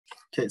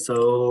Okay,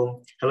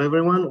 so hello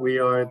everyone. We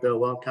are the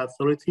Wildcat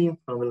Solar team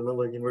from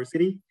Villanova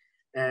University,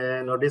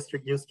 and our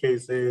district use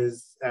case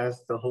is,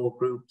 as the whole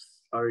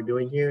groups are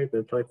doing here,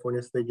 the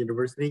California State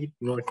University,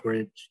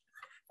 Northridge.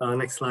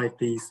 Next slide,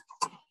 please.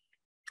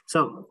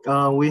 So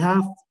we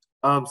have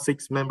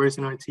 6 members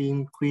in our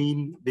team: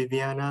 Queen,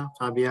 Viviana,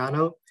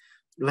 Fabiano,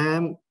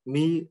 Lam,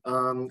 me,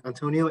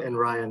 Antonio, and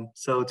Ryan.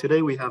 So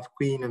today we have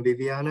Queen and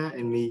Viviana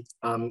and me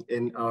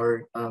in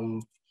our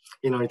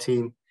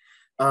team.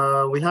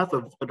 We have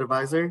a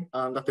advisor,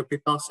 Dr.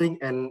 Pritpal Singh,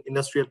 and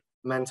industrial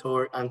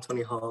mentor,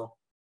 Anthony Hall.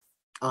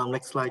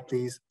 Next slide,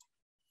 please.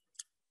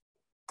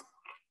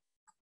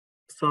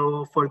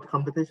 So for the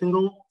competition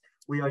goal,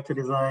 we are to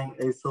design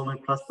a solar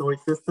plus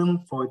storage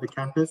system for the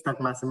campus that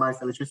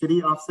maximizes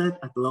electricity offset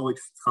at the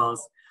lowest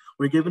cost.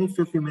 We're given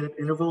 50-minute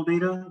interval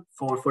data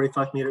for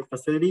 45-meter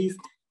facilities,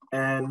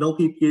 and no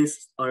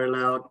PPAs are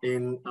allowed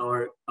in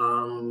our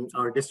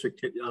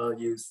district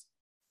use.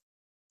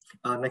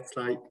 Next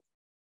slide.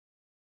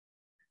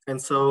 And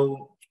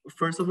so,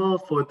 first of all,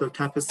 for the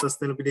campus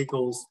sustainability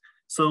goals.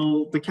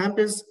 So the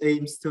campus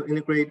aims to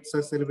integrate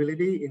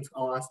sustainability into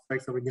all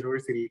aspects of a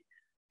university.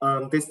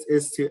 This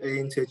is to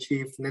aim to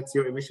achieve net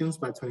zero emissions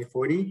by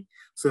 2040.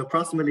 So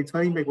approximately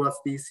 20 megawatts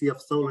DC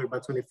of solar by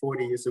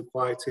 2040 is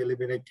required to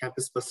eliminate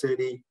campus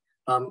facility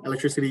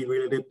electricity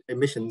related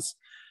emissions.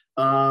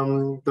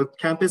 The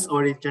campus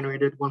already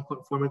generated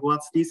 1.4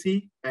 megawatts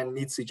DC and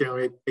needs to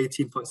generate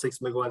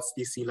 18.6 megawatts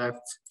DC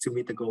left to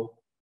meet the goal.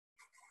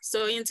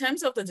 So in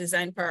terms of the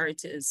design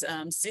priorities,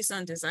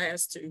 CSUN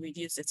desires to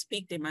reduce its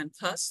peak demand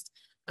cost,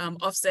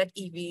 offset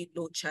EV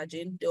load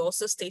charging. They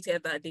also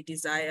stated that they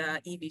desire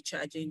EV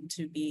charging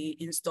to be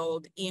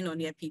installed in or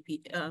near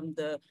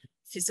the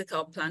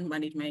physical plant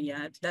management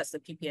yard, that's the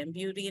PPM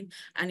building.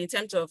 And in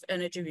terms of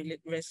energy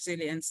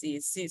resiliency,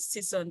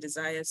 CSUN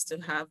desires to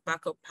have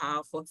backup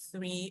power for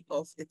 3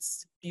 of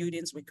its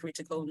buildings with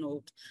critical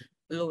load,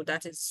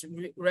 that is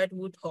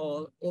Redwood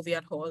Hall,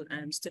 Oviatt Hall,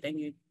 and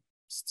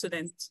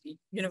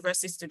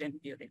University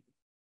Student Building,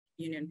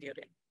 Union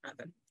Building,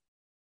 rather.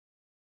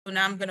 So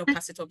now I'm going to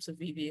pass it up to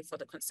Vivi for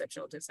the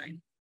conceptual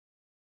design.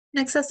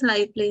 Next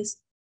slide,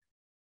 please.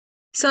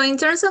 So in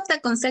terms of the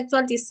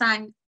conceptual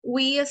design,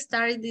 we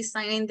started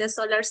designing the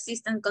solar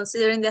system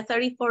considering the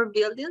 34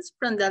 buildings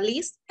from the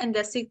list and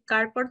the 6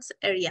 carports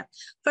area.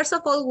 First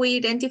of all, we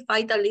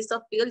identified the list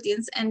of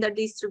buildings and the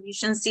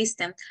distribution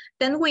system.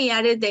 Then we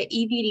added the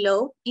EV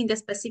load in the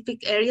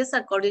specific areas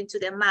according to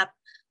the map.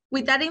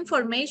 With that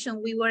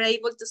information, we were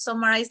able to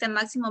summarize the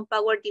maximum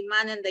power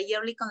demand and the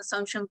yearly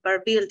consumption per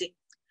building.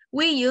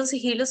 We used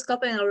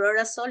Helioscope and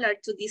Aurora Solar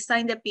to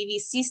design the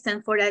PV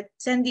system for a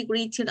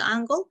 10-degree tilt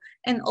angle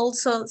and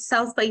also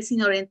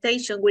south-facing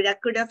orientation with a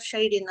cutoff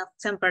shading of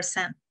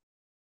 10%.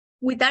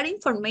 With that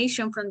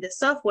information from the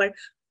software,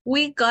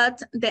 we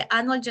got the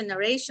annual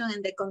generation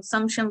and the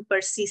consumption per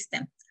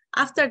system.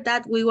 After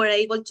that, we were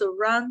able to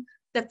run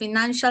the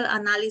financial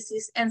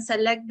analysis and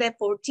select the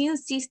 14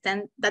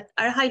 systems that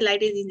are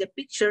highlighted in the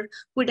picture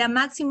with a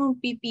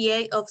maximum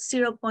PPA of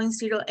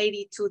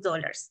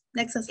 $0.082.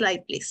 Next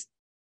slide, please.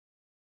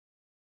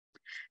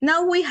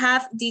 Now we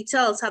have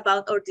details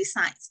about our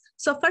designs.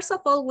 So first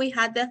of all, we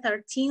had the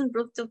 13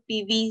 rooftop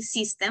PV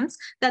systems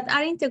that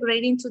are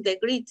integrating to the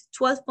grid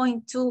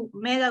 12.2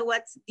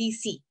 megawatts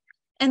DC.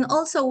 And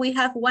also we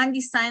have 1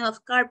 design of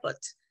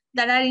carports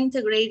that are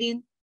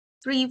integrating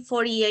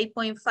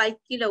 348.5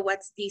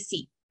 kilowatts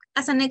DC.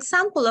 As an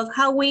example of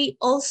how we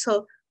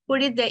also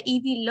put the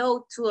EV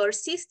load to our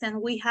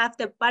system, we have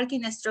the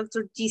parking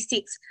structure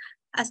G6,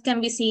 as can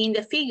be seen in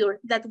the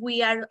figure, that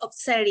we are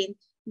offsetting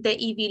the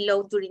EV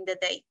load during the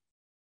day.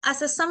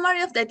 As a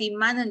summary of the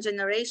demand and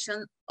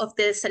generation of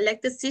the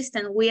selected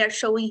system, we are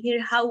showing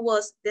here how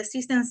was the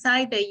system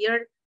side,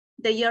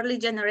 the yearly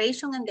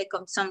generation, and the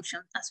consumption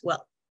as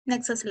well.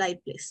 Next slide,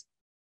 please.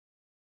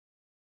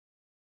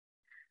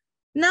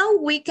 Now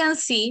we can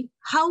see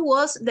how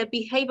was the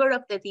behavior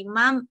of the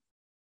demand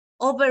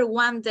over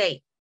one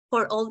day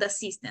for all the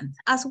systems.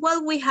 As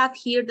well, we have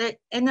here the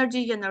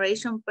energy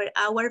generation per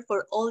hour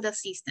for all the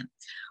systems.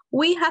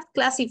 We have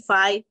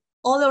classified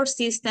all our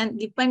systems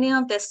depending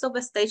on the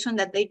substation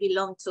that they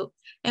belong to.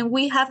 And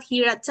we have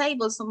here a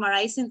table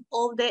summarizing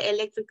all the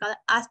electrical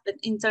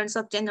aspects in terms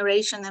of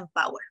generation and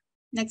power.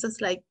 Next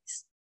slide,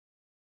 please.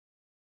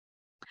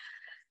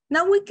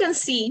 Now we can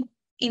see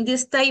in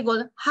this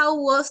table, how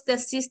was the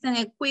system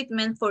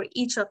equipment for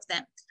each of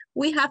them?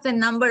 We have the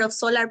number of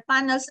solar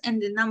panels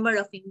and the number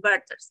of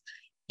inverters.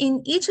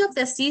 In each of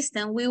the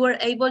system, we were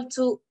able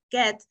to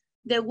get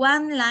the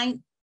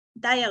 1-line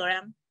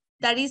diagram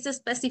that is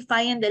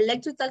specifying the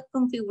electrical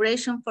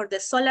configuration for the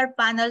solar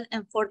panel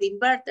and for the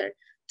inverter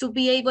to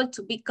be able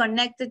to be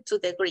connected to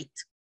the grid.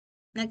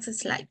 Next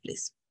slide,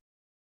 please.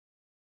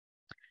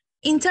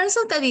 In terms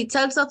of the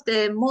details of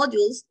the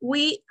modules,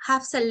 we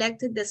have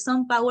selected the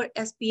SunPower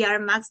SPR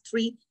Max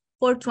 3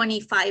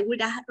 425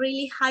 with a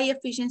really high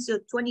efficiency of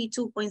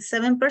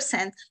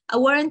 22.7%, a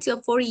warranty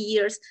of 40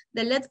 years,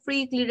 the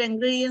lead-free clear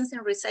ingredients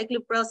and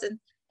recycling process,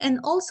 and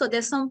also the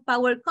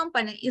SunPower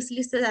company is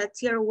listed at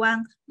Tier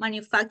 1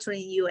 manufacturer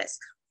in US.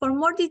 For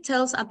more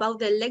details about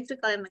the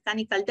electrical and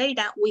mechanical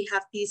data, we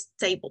have this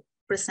table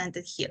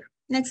presented here.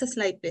 Next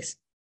slide, please.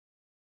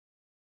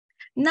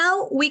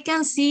 Now we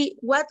can see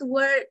what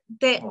were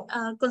the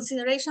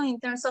consideration in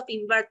terms of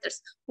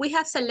inverters. We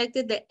have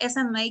selected the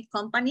SMA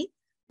company,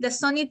 the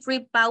Sony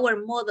 3 power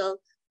model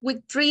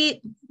with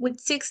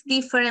 6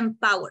 different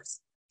powers.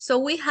 So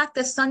we have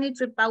the Sony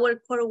 3 power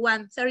core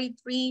 1,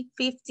 33,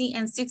 50,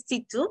 and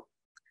 62.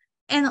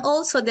 And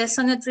also the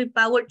Sony 3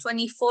 power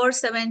 24,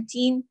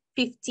 17,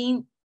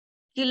 15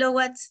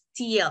 kilowatts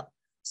TL.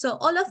 So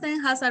all of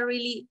them has a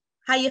really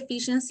high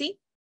efficiency,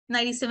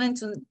 97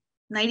 to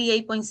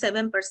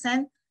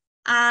 98.7%,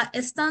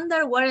 a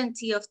standard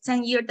warranty of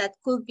 10 years that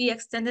could be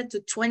extended to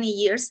 20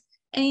 years.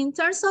 And in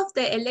terms of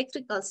the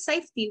electrical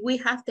safety, we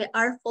have the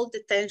R fault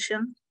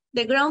detection,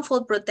 the ground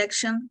fault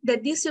protection, the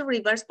DC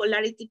reverse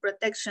polarity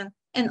protection,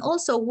 and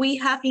also we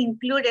have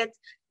included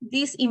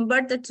this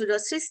inverter to the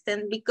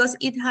system because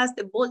it has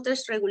the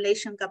voltage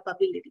regulation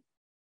capability.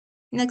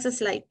 Next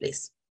slide,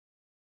 please.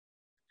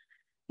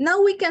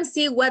 Now we can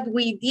see what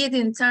we did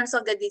in terms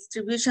of the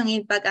distribution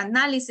impact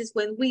analysis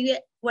when we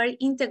were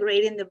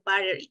integrating the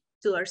battery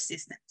to our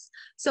systems.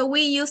 So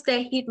we used the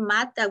heat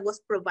map that was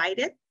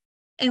provided,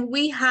 and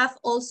we have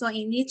also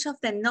in each of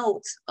the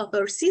nodes of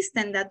our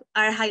system that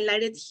are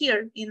highlighted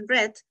here in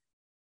red,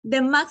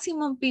 the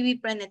maximum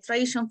PV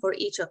penetration for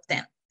each of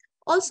them.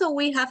 Also,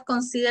 we have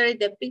considered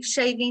the peak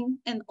shaving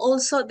and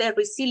also the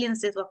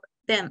resiliency of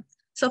them.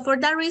 So for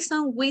that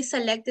reason, we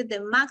selected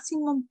the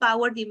maximum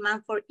power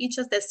demand for each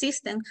of the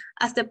systems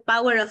as the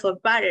power of our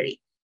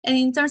battery. And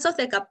in terms of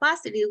the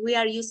capacity, we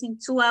are using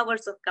 2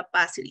 hours of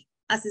capacity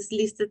as is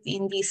listed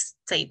in this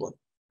table.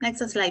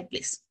 Next slide,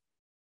 please.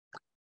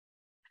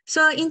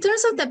 So in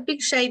terms of the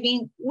peak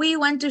shaving, we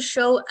want to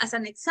show as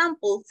an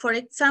example, for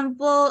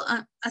example,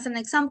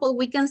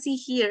 we can see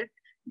here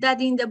that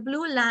in the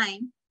blue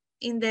line,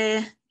 in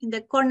the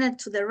corner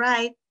to the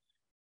right,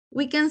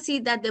 we can see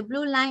that the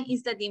blue line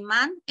is the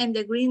demand and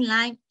the green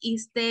line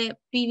is the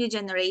PV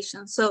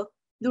generation. So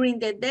during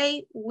the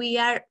day, we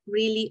are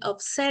really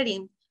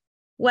offsetting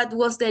what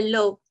was the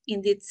load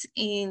in this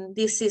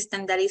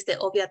system that is the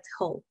obvious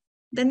whole.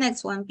 The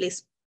next one,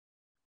 please.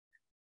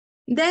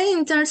 Then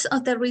in terms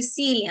of the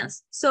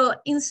resilience, so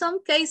in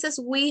some cases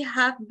we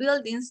have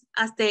buildings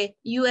as the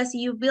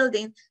USU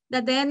building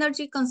that the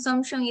energy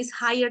consumption is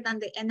higher than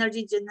the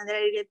energy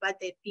generated by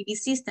the PV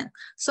system.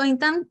 So in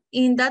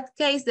that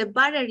case, the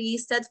battery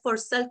is set for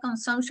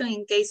self-consumption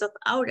in case of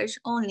outage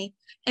only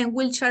and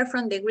will charge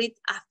from the grid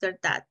after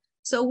that.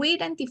 So we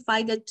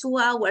identified the 2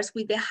 hours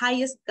with the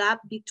highest gap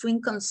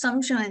between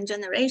consumption and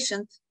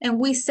generation, and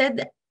we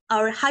set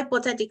our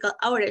hypothetical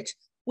outage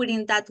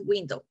within that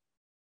window.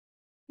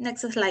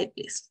 Next slide,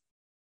 please.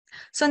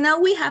 So now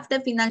we have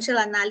the financial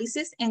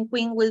analysis and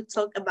Quinn will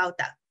talk about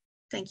that.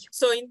 Thank you.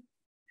 So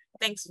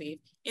thanks, Viv.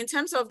 In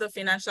terms of the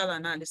financial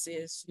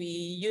analysis, we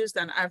used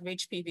an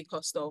average PV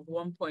cost of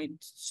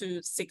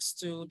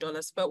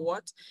 $1.262 per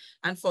watt.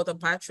 And for the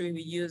battery,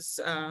 we use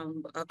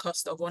a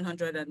cost of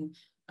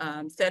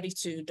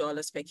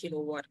 $132 per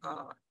kilowatt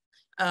hour.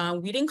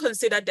 We didn't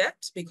consider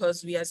debt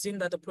because we assume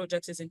that the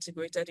project is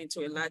integrated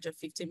into a larger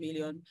 $50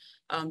 million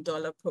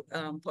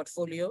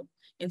portfolio.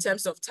 In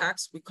terms of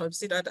tax, we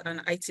considered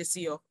an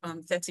ITC of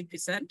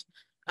 30%.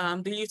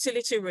 The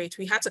utility rate,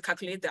 we had to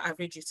calculate the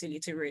average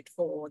utility rate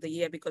for the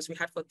year because we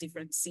had for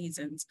different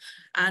seasons.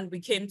 And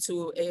we came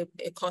to a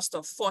cost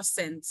of 4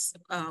 cents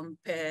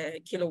per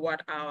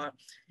kilowatt hour.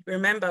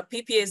 Remember,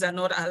 PPAs are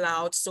not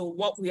allowed. So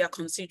what we are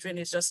considering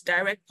is just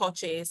direct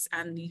purchase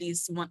and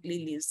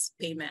monthly lease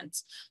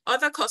payments.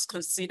 Other costs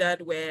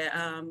considered were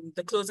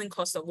the closing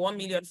cost of $1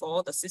 million for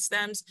all the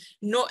systems.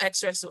 No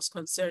extras was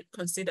considered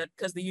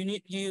because the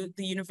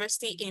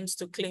university aims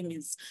to claim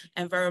its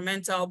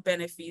environmental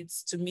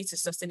benefits to meet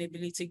its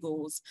sustainability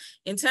goals.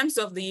 In terms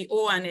of the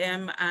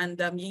O&M and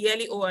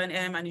yearly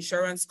O&M and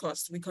insurance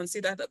costs, we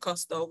considered the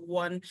cost of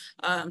 1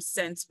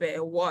 cent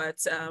per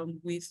watt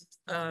with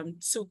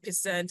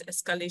 2%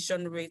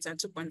 escalation rate and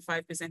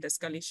 2.5%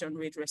 escalation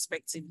rate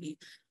respectively.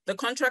 The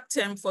contract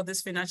term for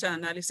this financial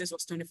analysis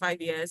was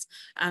 25 years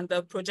and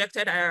the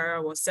projected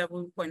IRR was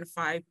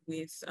 7.5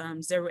 with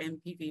 0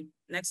 NPV.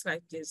 Next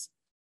slide, please.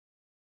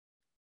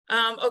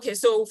 Okay,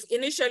 so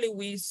initially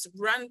we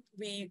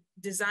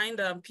designed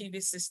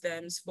PV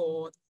systems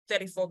for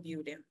 34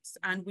 buildings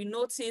and we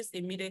noticed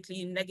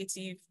immediately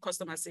negative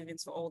customer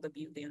savings for all the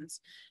buildings.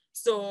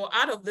 So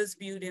out of these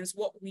buildings,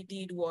 what we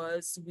did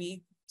was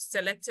we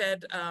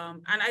selected,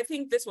 and I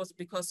think this was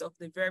because of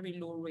the very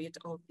low rate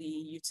of the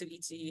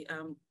utility,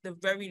 the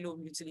very low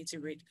utility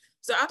rate.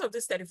 So out of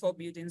these 34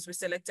 buildings, we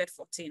selected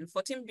 14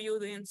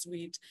 buildings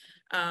with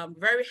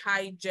very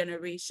high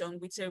generation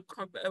with a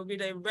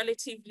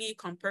relatively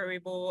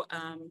comparable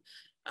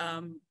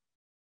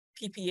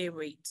PPA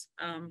rate.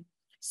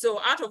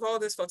 So out of all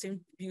these 14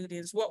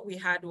 buildings, what we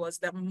had was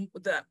the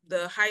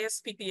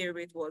highest PPA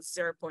rate was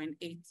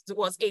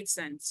 8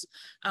 cents.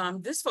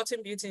 These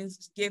 14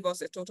 buildings gave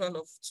us a total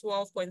of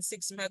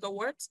 12.6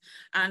 megawatts.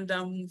 And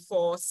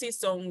for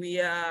CSON, we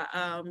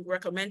are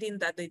recommending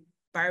that the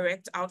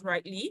direct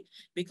outrightly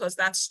because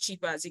that's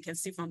cheaper, as you can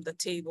see from the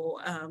table.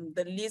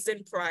 The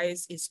leasing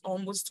price is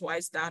almost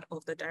twice that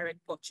of the direct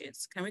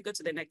purchase. Can we go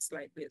to the next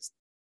slide, please?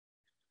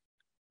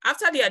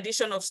 After the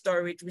addition of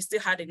storage, we still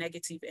had a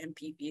negative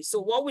NPV. So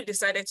what we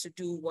decided to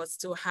do was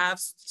to have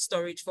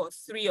storage for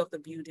 3 of the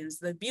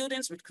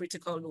buildings with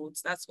critical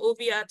loads. That's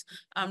Oviatt,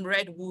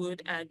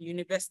 Redwood, and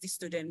University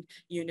Student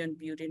Union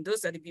Building.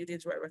 Those are the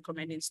buildings we're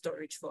recommending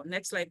storage for.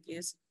 Next slide,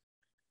 please.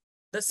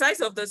 The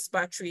size of those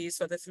batteries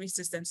for the 3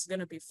 systems is going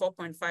to be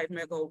 4.5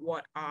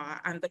 megawatt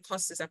hour, and the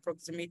cost is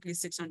approximately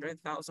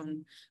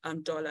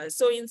 $600,000.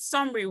 So in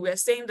summary, we're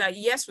saying that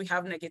yes, we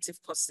have negative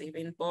cost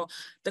saving, but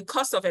the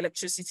cost of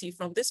electricity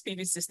from this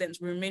PV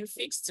systems will remain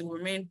fixed,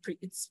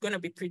 it's going to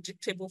be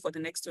predictable for the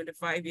next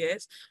 25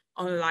 years,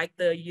 unlike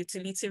the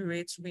utility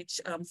rates,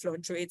 which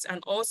fluctuates.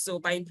 And also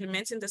by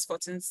implementing this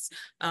 14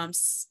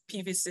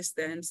 PV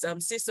systems,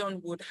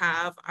 CSUN would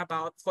have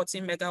about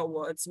 14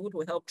 megawatts, which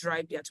will help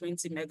drive their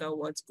 20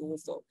 megawatts goal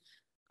for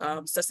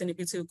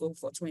sustainability goal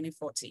for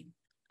 2040.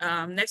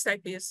 Next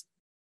slide, please.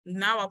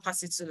 Now I'll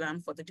pass it to Lam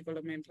for the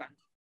development plan.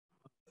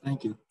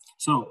 Thank you.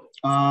 So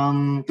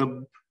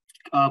the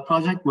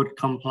project would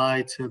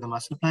comply to the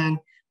master plan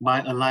by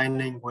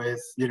aligning with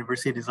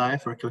university desire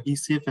for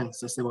cohesive and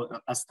sustainable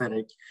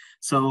aesthetic.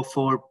 So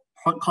for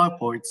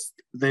carports,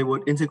 they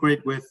would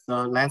integrate with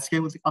the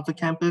landscape of the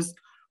campus,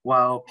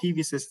 while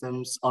PV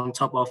systems on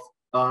top of,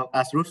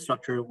 as roof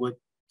structure would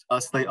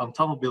stay on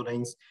top of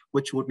buildings,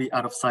 which would be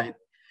out of sight.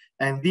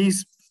 And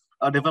these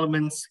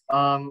developments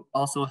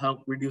also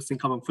help reducing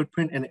carbon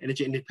footprint and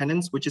energy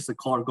independence, which is the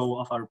core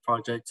goal of our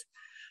project.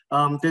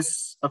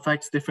 This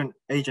affects different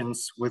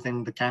agents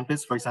within the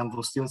campus. For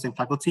example, students and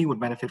faculty would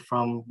benefit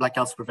from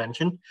blackouts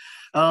prevention.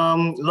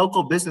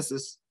 Local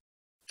businesses,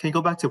 can you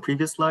go back to the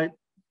previous slide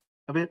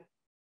a bit?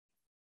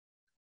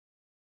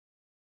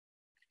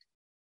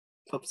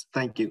 Oops,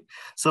 thank you.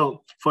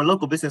 So for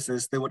local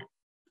businesses, they would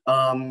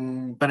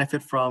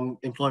benefit from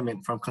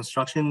employment from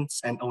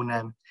constructions and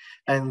O&M.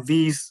 And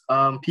these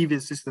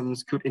PV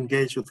systems could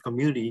engage with the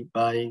community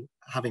by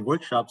having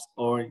workshops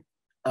or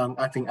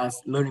acting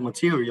as learning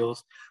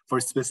materials for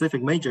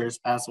specific majors,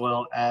 as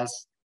well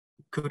as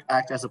could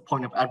act as a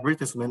point of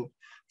advertisement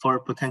for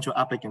potential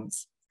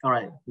applicants. All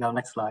right, now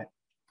next slide.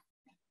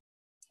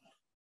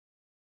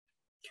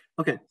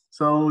 Okay,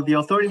 so the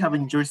authority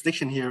having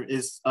jurisdiction here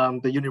is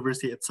the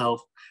university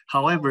itself.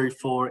 However,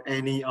 for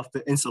any of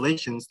the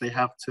installations, they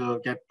have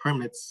to get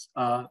permits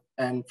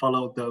and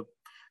follow the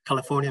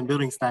Californian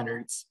building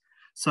standards.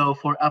 So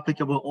for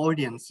applicable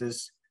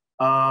audiences,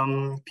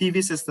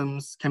 PV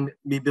systems can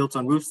be built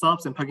on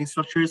rooftops and parking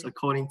structures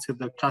according to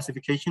the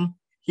classification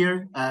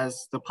here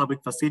as the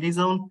public facility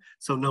zone,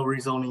 so no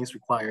rezoning is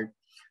required.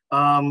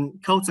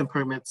 Codes and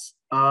permits,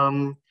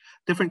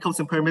 different codes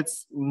and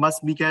permits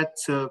must be get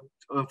to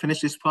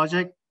finish this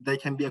project. They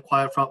can be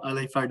acquired from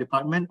LA Fire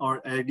Department or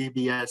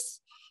LDBS.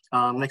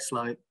 Next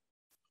slide.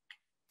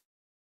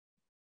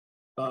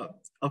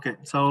 Okay,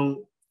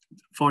 so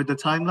for the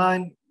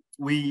timeline,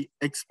 we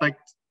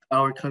expect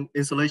our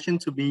installation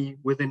to be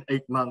within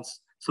 8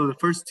 months. So the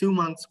first 2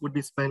 months would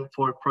be spent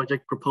for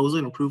project proposal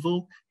and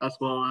approval, as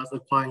well as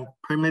applying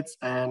permits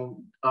and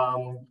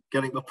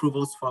getting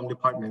approvals from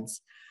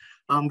departments.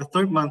 The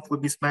 3rd month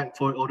would be spent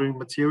for ordering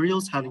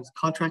materials, having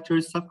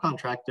contractors,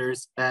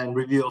 subcontractors, and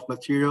review of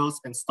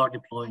materials and start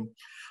deploying.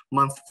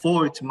 Month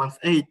 4 to month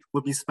 8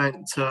 would be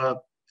spent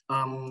to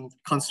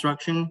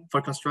construction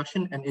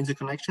and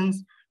interconnections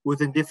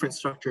within different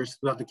structures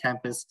throughout the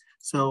campus.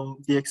 So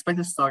the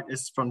expected start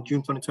is from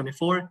June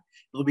 2024. It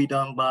will be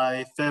done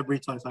by February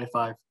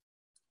 2025.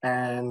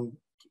 And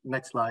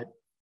next slide.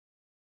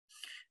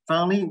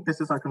 Finally,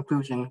 this is our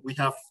conclusion. We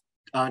have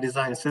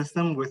designed a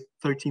system with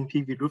 13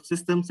 PV roof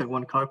systems and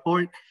 1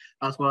 carport,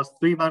 as well as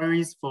 3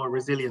 batteries for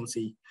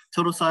resiliency.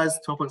 Total size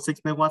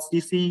 12.6 megawatts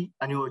DC,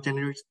 annual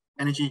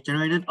energy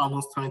generated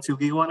almost 22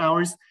 gigawatt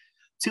hours,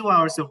 2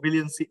 hours of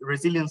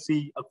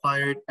resiliency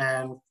acquired,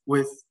 and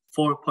with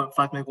 4.5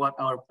 megawatt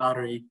hour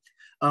battery.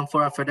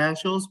 For our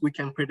financials, we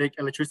can predict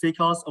electricity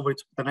costs over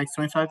the next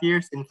 25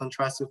 years in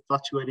contrast with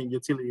fluctuating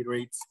utility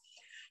rates.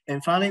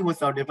 And finally,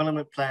 with our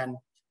development plan,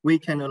 we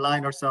can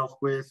align ourselves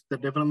with the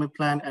development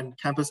plan and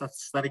campus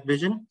aesthetic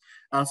vision,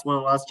 as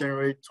well as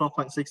generate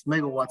 12.6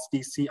 megawatts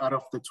DC out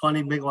of the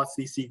 20 megawatts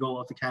DC goal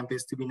of the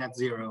campus to be net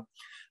zero.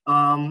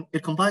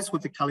 It complies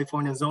with the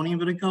California zoning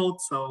building code,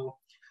 so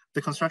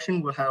the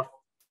construction will have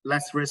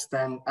less risk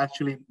than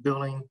actually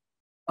building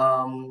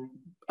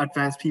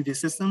advanced PV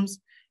systems.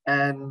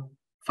 And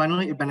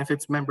finally, it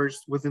benefits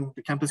members within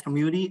the campus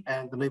community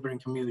and the neighboring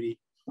community.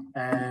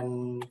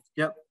 And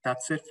yep,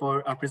 that's it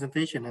for our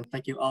presentation. And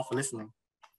thank you all for listening.